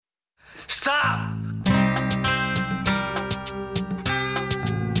Stop!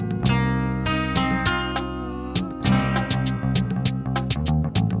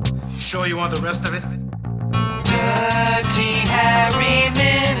 Sure you want the rest of it? Dirty Harry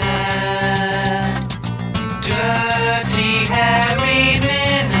Minute. Dirty Harry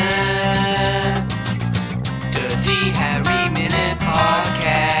Minute. Dirty Harry Minute Podcast.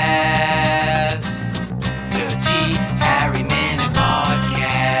 Dirty Harry Minute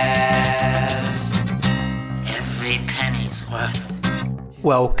Podcast. Every penny's worth it.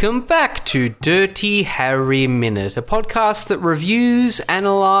 Welcome back to Dirty Harry Minute, a podcast that reviews,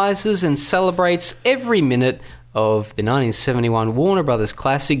 analyses and celebrates every minute of the 1971 Warner Brothers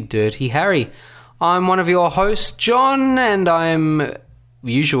classic Dirty Harry. I'm one of your hosts, John, and I'm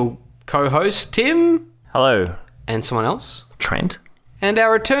usual co-host, Tim. Hello. And someone else. Trent. And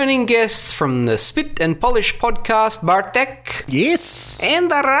our returning guests from the Spit and Polish podcast, Bartek. Yes.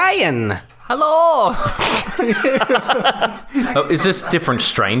 And Ryan. Hello. Is this different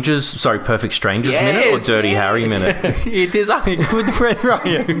strangers? Sorry, Perfect Strangers Minute or Dirty Harry Minute? It is our good friend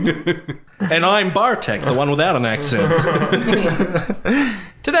Ryan. And I'm Bartek, the one without an accent.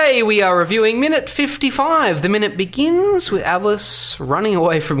 Today we are reviewing minute 55. The minute begins with Alice running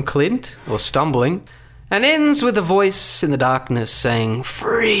away from Clint, or stumbling, and ends with a voice in the darkness saying,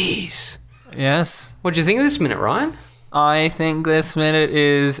 "Freeze!" Yes. What do you think of this minute, Ryan? I think this minute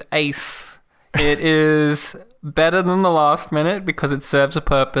is ace. It is better than the last minute because it serves a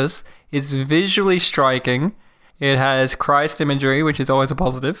purpose. It's visually striking. It has Christ imagery, which is always a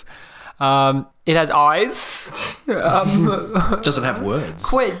positive. It has eyes. Does it have words?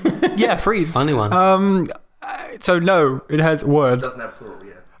 Quit. Yeah, freeze. Funny one. So no, it has word. Doesn't have plural,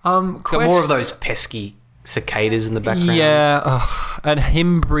 yeah. It's got more of those pesky cicadas in the background. Yeah, and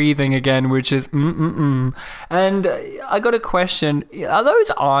him breathing again, which is And I got a question: are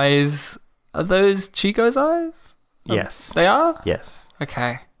those eyes? Are those Chico's eyes? Yes. They are. Yes.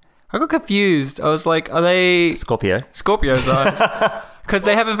 Okay. I got confused. I was like, are they Scorpio. Scorpio's eyes? Because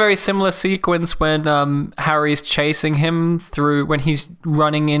they have a very similar sequence when Harry's chasing him through, when he's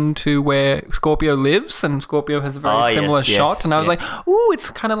running into where Scorpio lives, and Scorpio has a very similar shot. And I was like, ooh, it's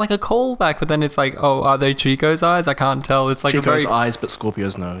kind of like a callback. But then it's like, oh, are they Chico's eyes? I can't tell. It's like Chico's a very... eyes, but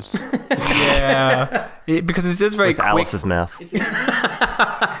Scorpio's nose. Yeah. Because it's just very With quick. Alice's mouth.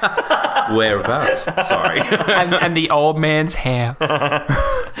 Whereabouts? Sorry. and the old man's hair.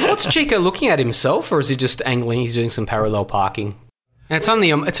 What's Chico looking at himself, or is he just angling? He's doing some parallel parking. And it's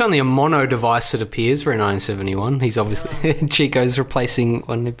only a mono device that appears for 1971. He's obviously Chico's replacing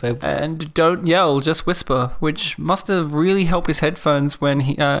one of the... And don't yell, just whisper, which must have really helped his headphones when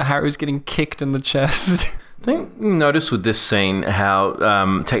Harry was getting kicked in the chest. I think you notice with this scene how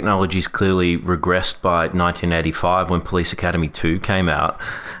technology's clearly regressed by 1985 when Police Academy 2 came out,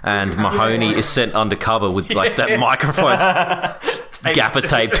 and Mahoney is sent undercover with like that microphone gaffer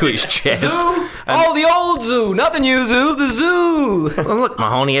tape to his chest. Oh, the old zoo, not the new zoo, the zoo. Well, look,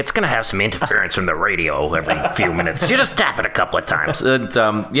 Mahoney, it's going to have some interference from the radio every few minutes. You just tap it a couple of times. And,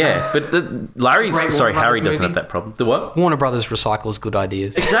 but Harry doesn't have that problem. The what? Warner Brothers recycles good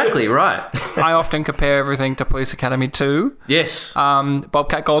ideas. Exactly, right. I often compare everything to Police Academy 2. Yes.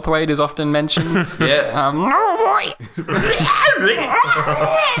 Bobcat Goldthwait is often mentioned. Yeah. Oh boy!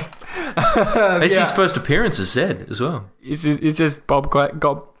 It's his first appearance as Zed as well. It's just Bobcat,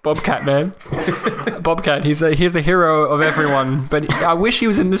 man. Bobcat, he's a hero of everyone. But I wish he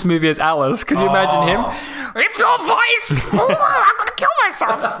was in this movie as Alice. Could you imagine him? If your voice, I'm gonna kill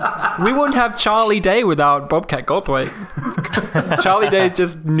myself. We wouldn't have Charlie Day without Bobcat Goldthwait. Charlie Day is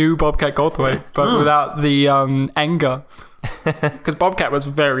just new Bobcat Goldthwait, but without the anger. Because Bobcat was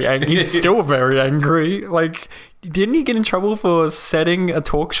very angry. He's still very angry. Like, didn't he get in trouble for setting a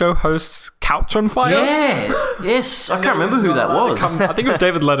talk show host's couch on fire? Yeah. Yes. I can't remember who that was. I think it was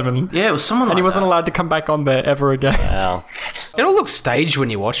David Letterman. Yeah, it was someone like And he wasn't that. allowed to come back on there ever again. Wow. It all looks staged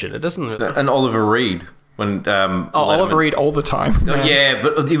when you watch it. It doesn't... And Oliver Reed. When Oliver Reed all the time. Yeah,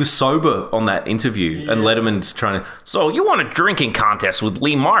 but he was sober on that interview, and Letterman's trying to. So you won a drinking contest with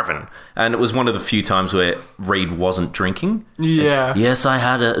Lee Marvin, and it was one of the few times where Reed wasn't drinking. Yeah. Yes, I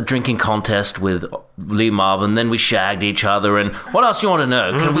had a drinking contest with Lee Marvin. Then we shagged each other. And what else you want to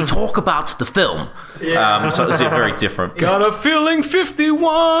know? Can we talk about the film? Yeah. So it's very different. Got a feeling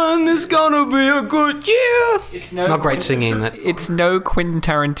 51 is gonna be a good year. It's Not great singing. That. It's no Quentin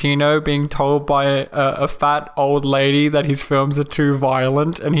Tarantino being told by a fat old lady that his films are too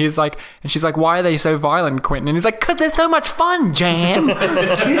violent, and she's like, why are they so violent, Quentin? And he's like, because they're so much fun, Jan.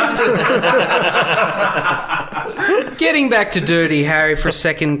 Getting back to Dirty Harry for a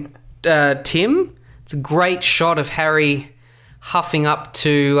second, Tim. It's a great shot of Harry huffing up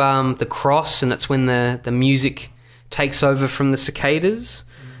to the cross, and it's when the music takes over from the cicadas.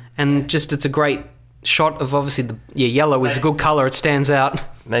 And just it's a great shot of obviously yellow is a good colour. It stands out.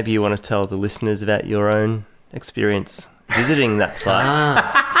 Maybe you want to tell the listeners about your own experience visiting that site.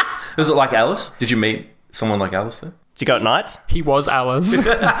 Was it like Alice? Did you meet someone like Alice there? Did you go at night? He was Alice. If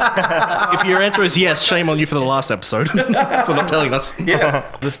your answer is yes, shame on you for the last episode for not telling us. Is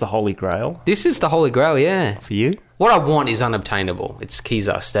this the Holy Grail This is the Holy Grail, yeah. for you? What I want is unobtainable. It's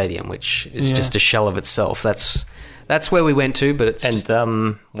Kezar Stadium, which is just a shell of itself. That's where we went to, but it's just...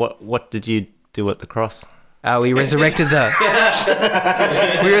 And what did you do at the cross? we resurrected the...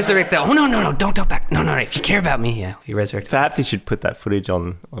 we resurrected the... Oh, no, don't talk back. No, if you care about me, we resurrected. Perhaps you should put that footage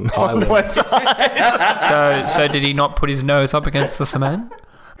on I the will. website. So did he not put his nose up against the cement?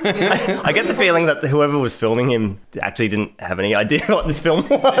 I get the feeling that whoever was filming him actually didn't have any idea what this film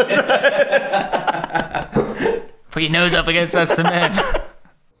was. Put your nose up against that cement.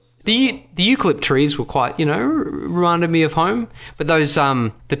 The eucalypt trees were quite, reminded me of home. But those,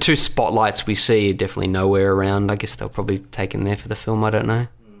 the two spotlights we see are definitely nowhere around. I guess they'll probably taken there for the film. I don't know.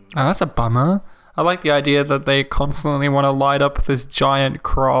 Oh, that's a bummer. I like the idea that they constantly want to light up this giant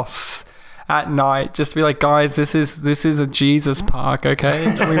cross at night. Just to be like, guys, this is a Jesus park,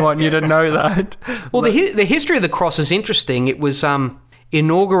 okay? We want you to know that. Well, the history of the cross is interesting. It was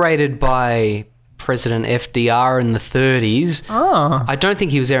inaugurated by President FDR in the 30s. Oh. I don't think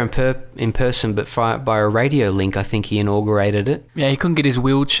he was there in person, but by a radio link, I think he inaugurated it. Yeah, he couldn't get his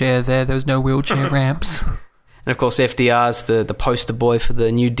wheelchair there. There was no wheelchair ramps. And of course, FDR's the poster boy for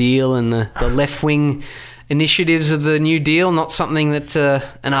the New Deal and the left-wing initiatives of the New Deal, not something that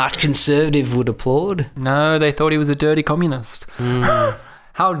an arch conservative would applaud. No, they thought he was a dirty communist.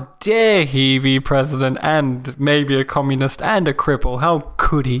 How dare he be president and maybe a communist and a cripple? How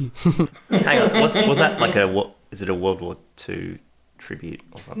could he? Hang on, was that like is it a World War II tribute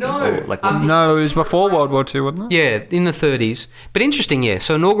or something? No. No, it was before World War II, wasn't it? Yeah, in the 30s. But interesting, yeah.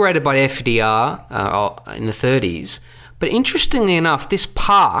 So inaugurated by FDR in the 30s. But interestingly enough, this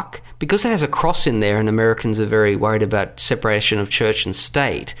park, because it has a cross in there and Americans are very worried about separation of church and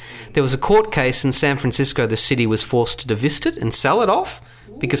state, there was a court case in San Francisco. The city was forced to divest it and sell it off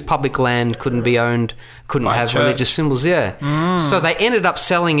because public land couldn't be owned, couldn't By have church. religious symbols, So they ended up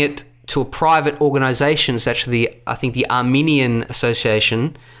selling it to a private organisation. It's actually, I think, the Armenian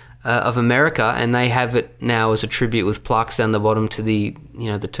Association of America, and they have it now as a tribute with plaques down the bottom to the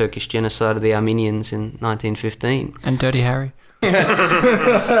Turkish genocide of the Armenians in 1915. And Dirty Harry.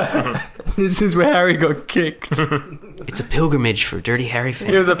 This is where Harry got kicked. It's a pilgrimage for Dirty Harry It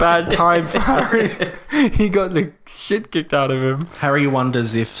fans. was a bad time for Harry. He got the shit kicked out of him. Harry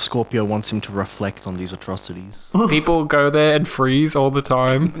wonders if Scorpio wants him to reflect on these atrocities. People go there and freeze all the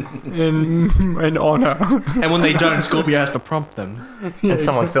time in honor. And when they don't, Scorpio has to prompt them. And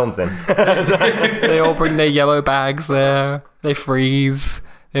someone films them. They all bring their yellow bags there. They freeze.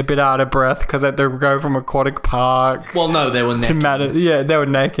 They're a bit out of breath because they have to go from aquatic park Well, no, they were to neck. yeah, they were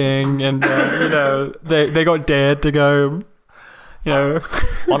necking, and they got dared to go.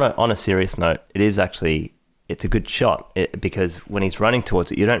 On a serious note, it's a good shot because when he's running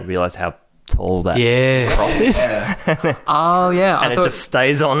towards it, you don't realize how tall that cross is. Oh yeah, And it just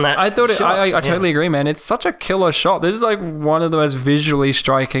stays on that. I thought shot. I totally agree, man. It's such a killer shot. This is like one of the most visually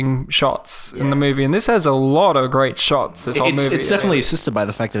striking shots in the movie, and this has a lot of great shots. This whole movie. It's definitely assisted by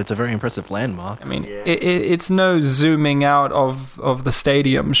the fact that it's a very impressive landmark. I mean, it's no zooming out of the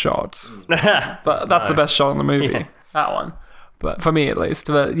stadium shots, but that's the best shot in the movie. Yeah. That one, but for me at least.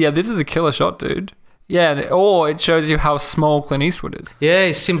 But yeah, this is a killer shot, dude. Yeah, or it shows you how small Clint Eastwood is.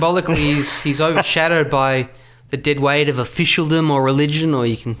 Yeah, symbolically he's overshadowed by the dead weight of officialdom or religion, or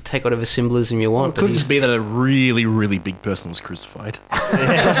you can take whatever symbolism you want. It could just be that a really, really big person was crucified.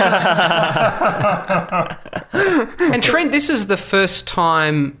 And Trent, this is the first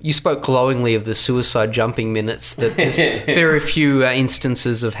time you spoke glowingly of the suicide jumping minutes. That there's very few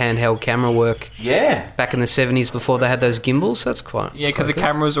instances of handheld camera work. Yeah. Back in the 70s before they had those gimbals. That's quite... Yeah, because the quite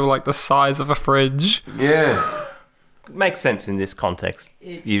cameras were like the size of a fridge. Yeah. Makes sense in this context.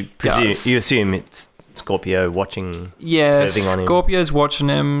 You does. assume it's Scorpio watching. Yeah, curving on him. Scorpio's watching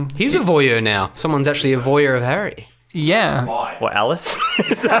him. good. He's a voyeur now. Someone's actually a voyeur of Harry. Yeah, What, Alice?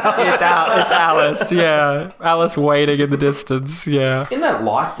 it's Alice. Yeah, Alice waiting in the distance. Yeah. In that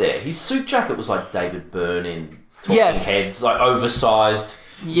light there, his suit jacket was like David Byrne in Talking Yes. Heads, like oversized.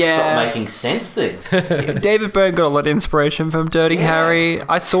 Yeah. Stop making sense thing. David Byrne got a lot of inspiration from Dirty Harry.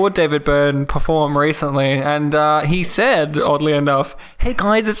 I saw David Byrne perform recently, and he said, oddly enough, "Hey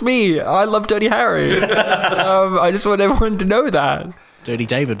guys, it's me. I love Dirty Harry." I just want everyone to know that. Dirty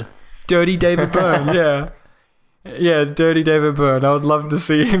David. Dirty David Byrne, yeah. Yeah, Dirty David Byrne. I would love to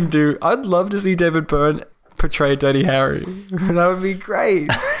see him do. I'd love to see David Byrne portray Dirty Harry. That would be great.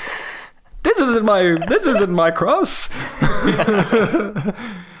 This isn't my cross.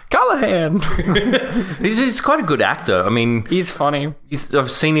 Callahan. He's quite a good actor. I mean, He's funny. I've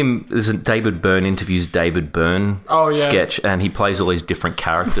seen him. There's a David Byrne interviews David Byrne sketch, and he plays all these different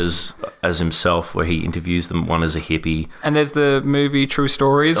characters as himself, where he interviews them. One as a hippie, And there's the movie True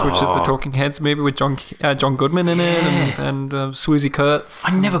Stories, which is the Talking Heads movie with John Goodman in it and Swoozie Kurtz.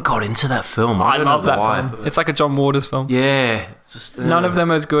 I never got into that film. I don't love know that why. film. It's like a John Waters film. Yeah, it's just, None of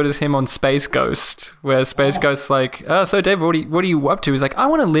them are as good as him on Space Ghost, where Space Ghost's like, "Oh, so David, what are you up to?" He's like, "I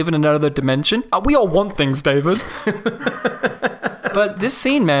want to live in another dimension." We all want things, David. But this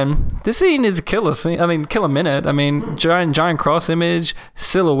scene, man, is a killer scene. I mean, killer minute. I mean, giant cross image,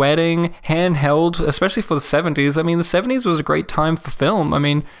 silhouetting, handheld, especially for the 70s. I mean, the 70s was a great time for film. I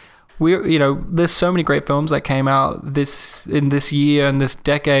mean, there's so many great films that came out in this year and this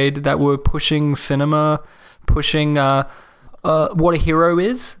decade that were pushing cinema, pushing what a hero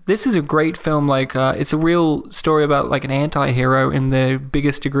is. This is a great film. Like, it's a real story about like an anti-hero in the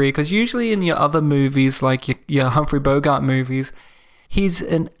biggest degree. Because usually in your other movies, like your Humphrey Bogart movies, he's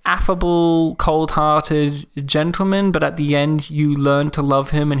an affable, cold-hearted gentleman, but at the end you learn to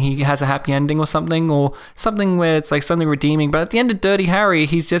love him and he has a happy ending or something where it's like something redeeming. But at the end of Dirty Harry,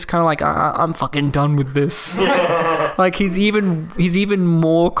 he's just kind of like, I'm fucking done with this. Like, he's even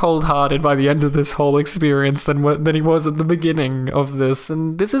more cold-hearted by the end of this whole experience than he was at the beginning of this.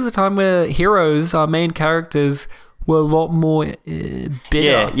 And this is a time where heroes, our main characters, were a lot more bitter.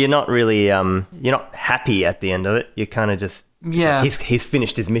 Yeah, you're not really, you're not happy at the end of it. You're kind of just... Yeah. He's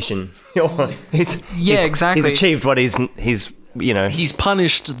finished his mission. Exactly. He's achieved what he's He's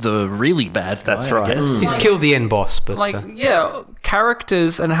punished the really bad guy. That's right. I guess. He's killed the end boss, but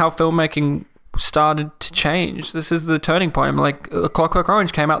characters and how filmmaking started to change. This is the turning point. Like, Clockwork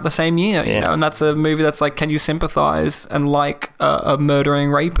Orange came out the same year, you know, and that's a movie that's like, can you sympathize and like a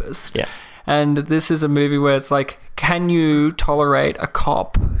murdering rapist? Yeah. And this is a movie where it's like, can you tolerate a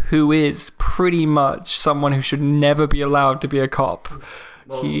cop who is pretty much someone who should never be allowed to be a cop?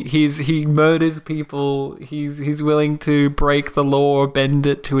 He murders people. He's willing to break the law or bend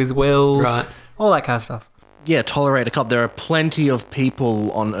it to his will. Right. All that kind of stuff. Yeah, tolerate a cop. There are plenty of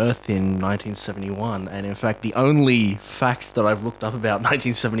people on Earth in 1971, and in fact, the only fact that I've looked up about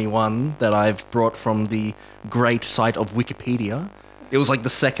 1971 that I've brought from the great site of Wikipedia, it was like the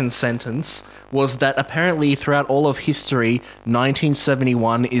second sentence, was that apparently throughout all of history,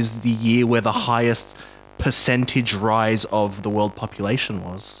 1971 is the year where the highest percentage rise of the world population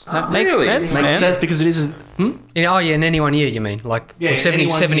was. That makes sense, man. Makes sense because it is... in any one year, you mean? Like, Yeah, from any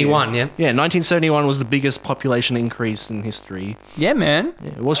one 71, year. yeah? Yeah, 1971 was the biggest population increase in history. Yeah, man. Yeah,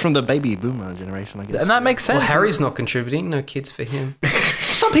 it was from the baby boomer generation, I guess. And that makes sense. Well, Harry's not contributing. No kids for him.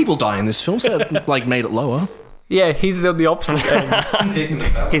 Some people die in this film, so it, like, made it lower. Yeah, he's the opposite end.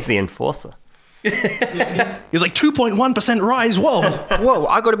 He's the enforcer. He's like 2.1% rise. Whoa, Whoa,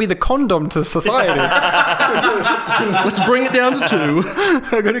 I got to be the condom to society. let's bring it down to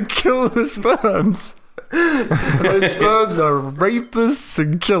 2. I got to kill the sperms. Those sperms are rapists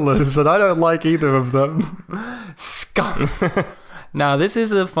and killers, and I don't like either of them. Scum. Now, this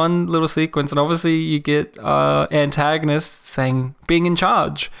is a fun little sequence, and obviously you get antagonist saying, being in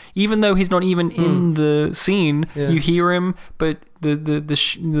charge. Even though he's not even in the scene, you hear him, but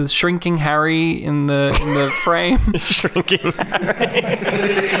the shrinking Harry in the frame. Shrinking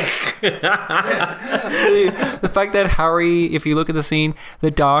The fact that Harry, if you look at the scene,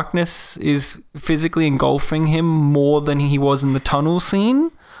 the darkness is physically engulfing him more than he was in the tunnel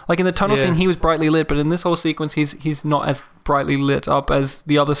scene. Like in the tunnel scene, he was brightly lit, but in this whole sequence, he's not as brightly lit up as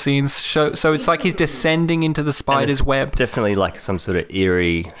the other scenes. So it's like he's descending into the spider's web. Definitely like some sort of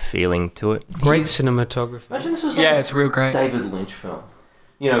eerie feeling to it. Great cinematography. Imagine this was Yeah, it's real great. David Lynch film.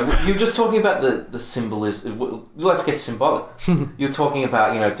 You know, you were just talking about the symbolism. Let's get symbolic. You're talking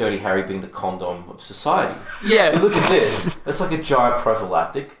about, Dirty Harry being the condom of society. Yeah, Look at this. It's like a giant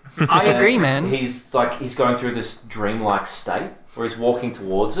prophylactic. I And agree, man. He's going through this dreamlike state where he's walking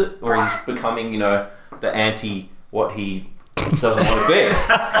towards it, where he's becoming, the anti what he doesn't want to be,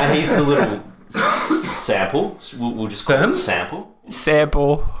 and he's the little sample. We'll just call it sample.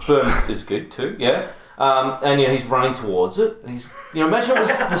 Sample. Sperm is good too, yeah. And he's running towards it. And he's imagine it was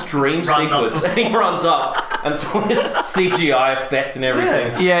this dream sequence, and he runs up, and it's all this CGI effect and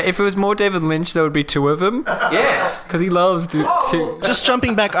everything. Yeah, if it was more David Lynch, there would be two of him. Yes, because he loves to. Just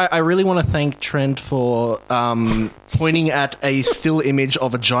jumping back, I really want to thank Trent for pointing at a still image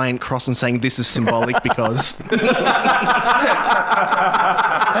of a giant cross and saying this is symbolic because.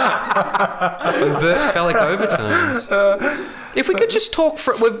 Overt phallic overtones. If we could just talk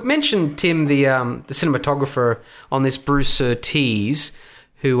for... We've mentioned, Tim, the cinematographer on this, Bruce Surtees,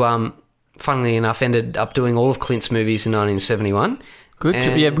 who, funnily enough, ended up doing all of Clint's movies in 1971. Good.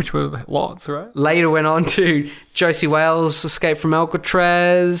 And Yeah, which were lots, right? later went on to Josie Wales' Escape from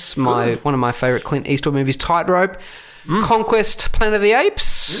Alcatraz, one of my favourite Clint Eastwood movies, Tightrope, Conquest, Planet of the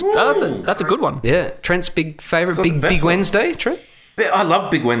Apes. That's a good one. Yeah, Trent's big favourite, It's not the best Big one. Wednesday, Trent. I love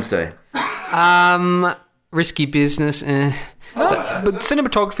Big Wednesday. Risky Business, But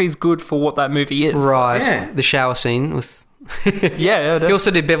cinematography is good for what that movie is. right. Yeah. The shower scene with... Yeah. He also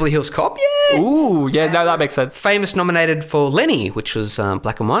did Beverly Hills Cop, yeah. Ooh, yeah, no, that makes sense. Famous nominated for Lenny, which was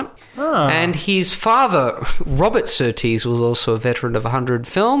black and white. Ah. And his father, Robert Surtees, was also a veteran of 100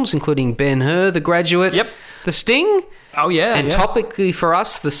 films, including Ben-Hur, The Graduate, Yep. The Sting, Oh, yeah. and yeah. topically for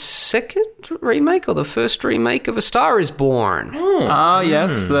us, the second remake or the first remake of A Star Is Born. Ah,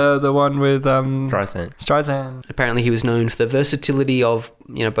 yes, the one with Streisand. Streisand. Apparently he was known for the versatility of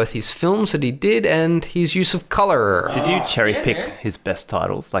both his films that he did and his use of colour. Did you cherry pick his best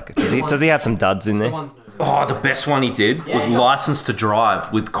titles? Like, does he have some duds in there? Oh, the best one he did was License to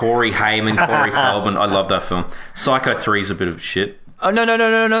Drive with Corey Haim and Corey Feldman. I love that film. Psycho 3 is a bit of shit. Oh,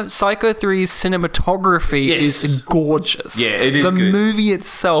 no. Psycho 3's cinematography Yes. is gorgeous. Yeah, it is The good. movie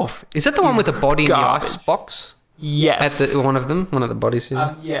itself, Is that the one with the body in the garbage. ice box? yes. At one of the bodies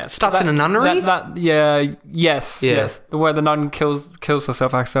here. Yes. Starts in a nunnery? Yes. Yeah. Yes. The where the nun kills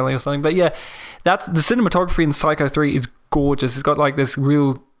herself accidentally or something. But yeah, that's the cinematography in Psycho 3 is gorgeous. It's got like this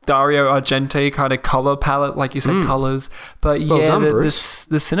real Dario Argento kind of color palette, like you said, colors. But Well yeah, done, the Bruce.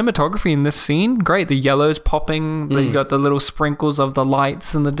 cinematography in this scene, great. The yellows popping. You got the little sprinkles of the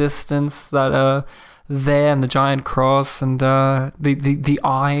lights in the distance that are there, and the giant cross, and the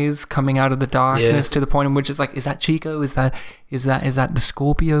eyes coming out of the darkness to the point in which it's like, is that Chico? Is that the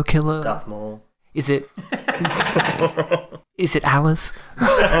Scorpio killer? Darth Maul. Is it? Is it Alice?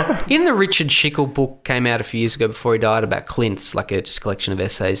 In the Richard Schickel book, came out a few years ago before he died, about Clint's, like a just collection of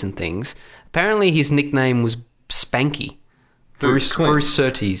essays and things. Apparently, his nickname was Spanky. Bruce Clint?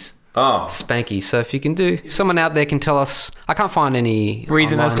 Surtees. Oh, Spanky. So if someone out there can tell us, I can't find any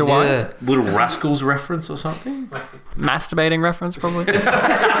Reason as to why? Yeah. Little Rascals reference or something? Masturbating reference, probably.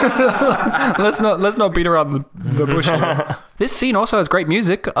 let's not beat around the bush here. This scene also has great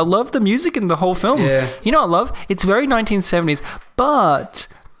music. I love the music in the whole film. Yeah. You know what I love? It's very 1970s, but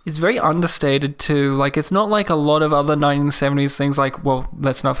it's very understated too. Like, it's not like a lot of other 1970s things. Like, well,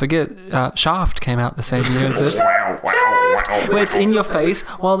 let's not forget, Shaft came out the same year as this. Where it's in your face,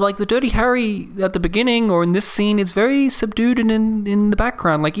 while like the Dirty Harry at the beginning or in this scene, it's very subdued and in the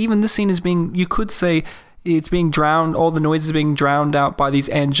background. Like, even this scene is being, you could say, it's being drowned, all the noise is being drowned out by these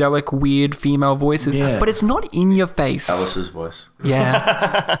angelic, weird female voices, but it's not in your face. Alice's voice.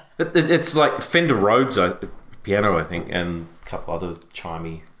 Yeah. It's like Fender Rhodes piano, I think, and a couple other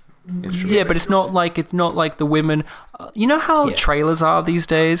chimey instruments. Yeah, but it's not like the women. You know how trailers are these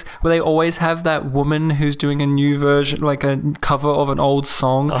days, where they always have that woman who's doing a new version, like a cover of an old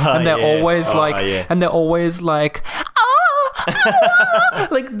song, and they're always like,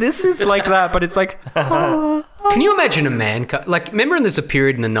 like, this is like that, but it's like, Can you imagine a man... remember there's a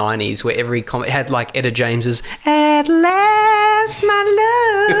period in the 90s where every comic had, like, Etta James's "At last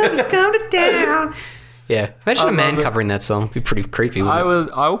my love is coming down." Yeah. Imagine a man covering that song. It'd be pretty creepy, wouldn't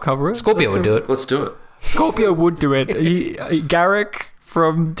it? I will cover it. Scorpio would do it. Let's do it. Scorpio would do it. Garrick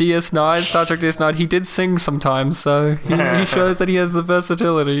from DS9, Star Trek DS9, he did sing sometimes, so he shows that he has the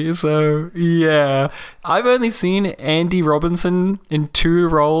versatility. So, yeah. I've only seen Andy Robinson in 2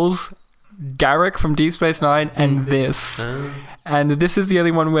 roles, Garrick from Deep Space Nine and this. And this is the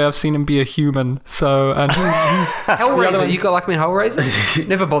only one where I've seen him be a human. So, and Hellraiser. You got like me in Hellraiser?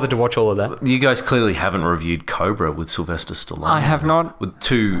 Never bothered to watch all of that. You guys clearly haven't reviewed Cobra with Sylvester Stallone. I have not. With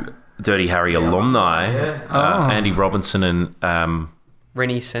 2 Dirty Harry alumni, Andy Robinson and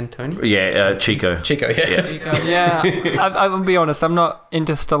Rennie Santoni? Chico. Chico, yeah. Yeah, I will be honest, I'm not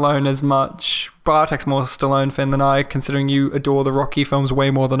into Stallone as much. Bartek's more Stallone fan than I, considering you adore the Rocky films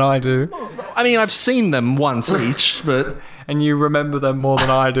way more than I do. I mean, I've seen them once each, but And you remember them more than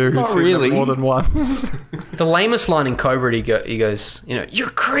I do, who's Not seen really. them more than once. The lamest line in Cobra, he goes, "You're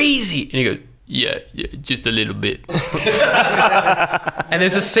crazy." And he goes, Yeah, just a little bit. And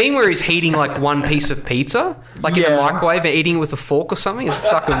there's a scene where he's heating like one piece of pizza, like in a microwave, and eating it with a fork or something. It's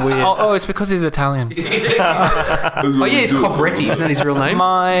fucking weird. Oh, it's because he's Italian. Oh yeah, he's Cobretti. Isn't that his real name?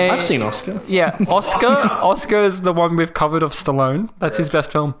 I've seen Oscar. Yeah, Oscar. Oscar is the one we've covered of Stallone. That's his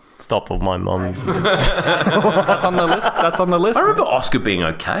best film. Stop with my mum. That's on the list. That's on the list. I remember Oscar being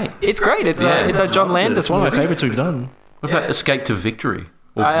okay. It's great. It's a John Landis It's one of my movie. favourites we've done. What about Escape to Victory?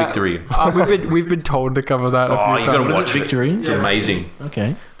 Or Victory? We've been told to cover that. Oh, a you few got to times. watch Victory? It's amazing.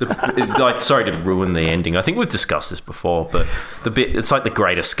 Okay. Sorry to ruin the ending. I think we've discussed this before, but it's like The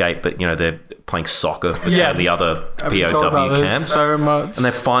Great Escape, but they're playing soccer between the other I've been told about POW this camps. so much. And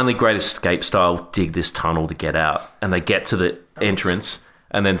they finally Great Escape style dig this tunnel to get out, and they get to the entrance,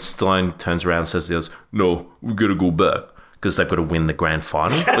 and then Stallone turns around and says to the others, "No, we got to go back." Because they've got to win the grand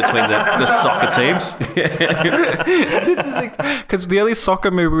final between the soccer teams. Because the only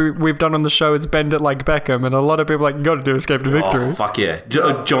soccer movie we've done on the show is Bend It Like Beckham, and a lot of people are like, you got to do Escape to Victory. Oh, fuck yeah.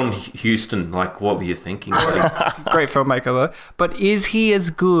 John Huston, like, what were you thinking? Great filmmaker, though. But is he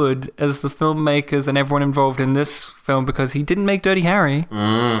as good as the filmmakers and everyone involved in this film? Because he didn't make Dirty Harry.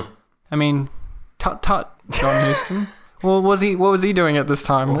 I mean, tut, John Huston. Well, what was he doing at this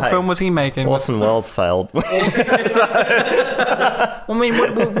time? What film was he making? Orson Welles failed. I mean,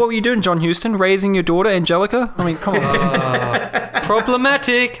 what were you doing, John Huston? Raising your daughter, Angelica? I mean, come on.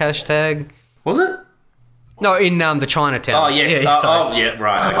 Problematic. Hashtag. Was it? No, in the Chinatown. Oh, yes.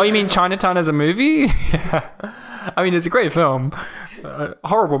 Right. Oh, you mean Chinatown as a movie? I mean, it's a great film.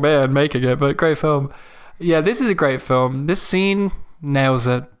 Horrible man making it, but great film. Yeah, this is a great film. This scene nails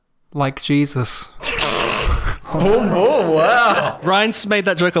it. Like Jesus. Oh, wow. Ryan's made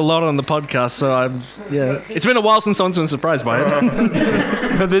that joke a lot on the podcast, so it's been a while since someone's been surprised by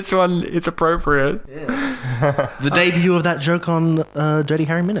it. But this one, it's appropriate. The debut of that joke on Dirty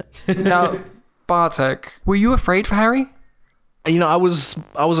Harry Minute. Now, Bartek, were you afraid for Harry? I was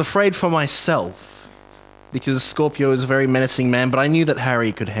afraid for myself because Scorpio is a very menacing man, but I knew that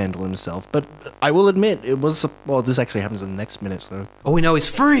Harry could handle himself. But I will admit, this actually happens in the next minute, so... All we know is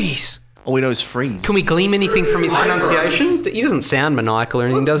freeze. All we know is freeze. Can we glean anything from his pronunciation? He doesn't sound maniacal or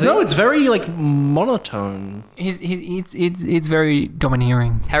anything, does he? No, it's very, monotone. It's very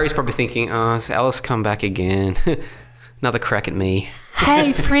domineering. Harry's probably thinking, has Alice come back again? Another crack at me.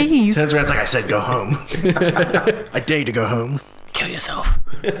 Hey, freeze. Turns around, it's like I said, go home. I dare you to go home. Kill yourself.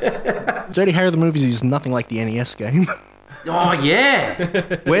 Dirty Harry the movies is nothing like the NES game. Oh, yeah.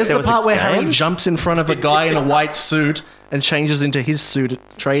 Where's the was part a where game? Harry jumps in front of a guy in a white suit and changes into his suit,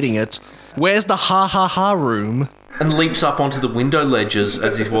 trading it? Where's the ha-ha-ha room? And leaps up onto the window ledges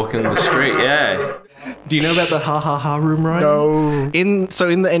as he's walking the street, yeah. Do you know about the ha-ha-ha room, Ryan? No. In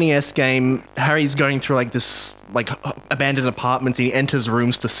the NES game, Harry's going through this abandoned apartments and he enters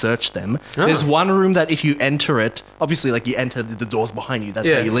rooms to search them. There's one room that if you enter it, obviously you enter the doors behind you,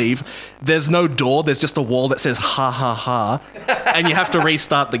 that's how you leave. There's no door, there's just a wall that says ha ha ha and you have to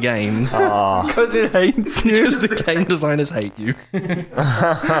restart the game. Because it hates you. Because the game designers hate you.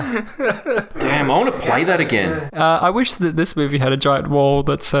 Damn, I want to play that again. I wish that this movie had a giant wall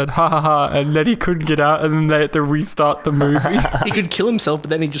that said ha ha ha and then he couldn't get out and then they had to restart the movie. He could kill himself, but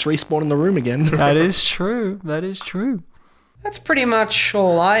then he'd just respawn in the room again. That is true. That is true. That's pretty much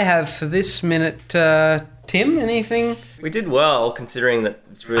all I have for this minute. Tim, anything? We did well, considering that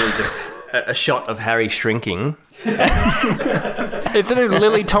it's really just a shot of Harry shrinking. Instead of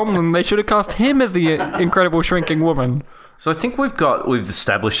Lily Tomlin, they should have cast him as the incredible shrinking woman. So I think we've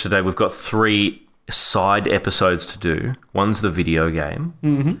established today we've got 3 side episodes to do. One's the video game.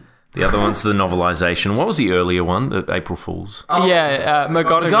 Mm-hmm. The other one's the novelisation. What was the earlier one? The April Fool's. Yeah,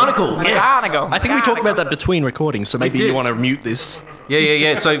 McGonagall. Yes. McGonagall. I think we talked about that between recordings, so maybe you want to mute this.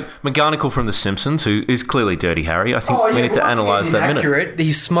 Yeah. So McGonagall from The Simpsons, who is clearly Dirty Harry. I think we need to analyse that minute. Accurate.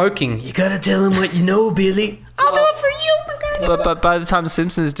 He's smoking. You gotta tell him what you know, Billy. I'll do it for you, McGonagall. But by the time The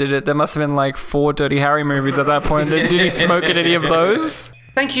Simpsons did it, there must have been 4 Dirty Harry movies at that point. Did he smoke in any of those?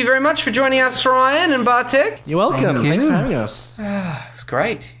 Thank you very much for joining us, Ryan and Bartek. You're welcome. Thank you for having us. It was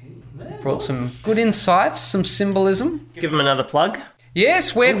great. Brought some good insights, some symbolism. Give him another plug.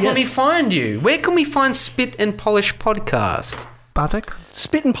 Yes, where can we find you? Where can we find Spit and Polish Podcast? Bartek?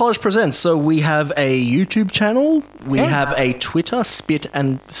 Spit and Polish presents. So we have a YouTube channel. We have a Twitter, Spit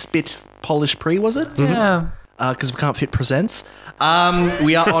Polish Pre, was it? Yeah. because we can't fit presents.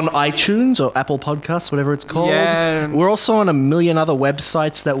 We are on iTunes or Apple Podcasts, whatever it's called. Yeah. We're also on a million other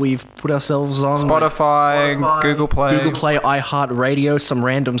websites that we've put ourselves on. Spotify, Google Play. iHeartRadio, some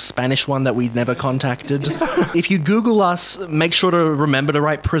random Spanish one that we never contacted. If you Google us, make sure to remember to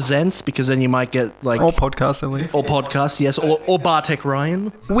write presents, because then you might get like... Or podcasts, at least. Or podcasts, yes. Or Bartek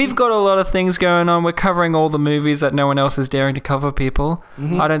Ryan. We've got a lot of things going on. We're covering all the movies that no one else is daring to cover, people.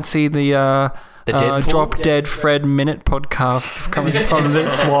 I don't see the Drop Dead Fred Minute podcast coming from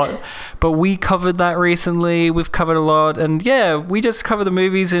this slot. But we covered that recently. We've covered a lot. And yeah, we just cover the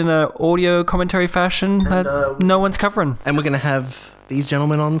movies in an audio commentary fashion that no one's covering. And we're going to have these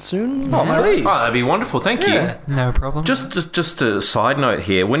gentlemen on soon. Oh, please. Oh, that'd be wonderful. Thank you. No problem. Just a side note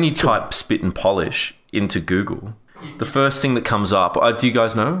here. When you type spit and polish into Google, the first thing that comes up... do you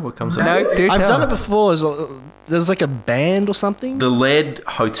guys know what comes up? No, do I've tell. done it before. There's like a band or something. The Laird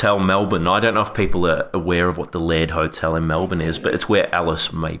Hotel Melbourne. I don't know if people are aware of what the Laird Hotel in Melbourne is, but it's where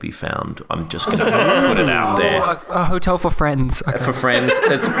Alice may be found. I'm just going to put it out there. A hotel for friends. Okay. For friends.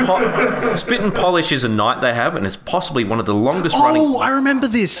 It's Spit and Polish is a night they have, and it's possibly one of the longest running... Oh, I remember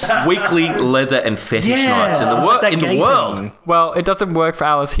this. Weekly leather and fetish nights in it's like that the gay world. thing. Well, it doesn't work for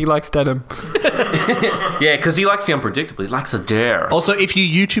Alice. He likes denim. Yeah, because he likes the unpredictable. He likes a dare. Also, if you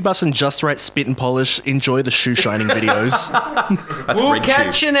YouTube us and just write spit and polish, enjoy the shoe shining videos. That's We'll Red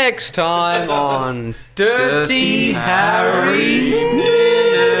catch Tube. you next time on Dirty Harry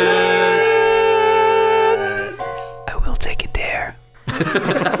I will take a dare.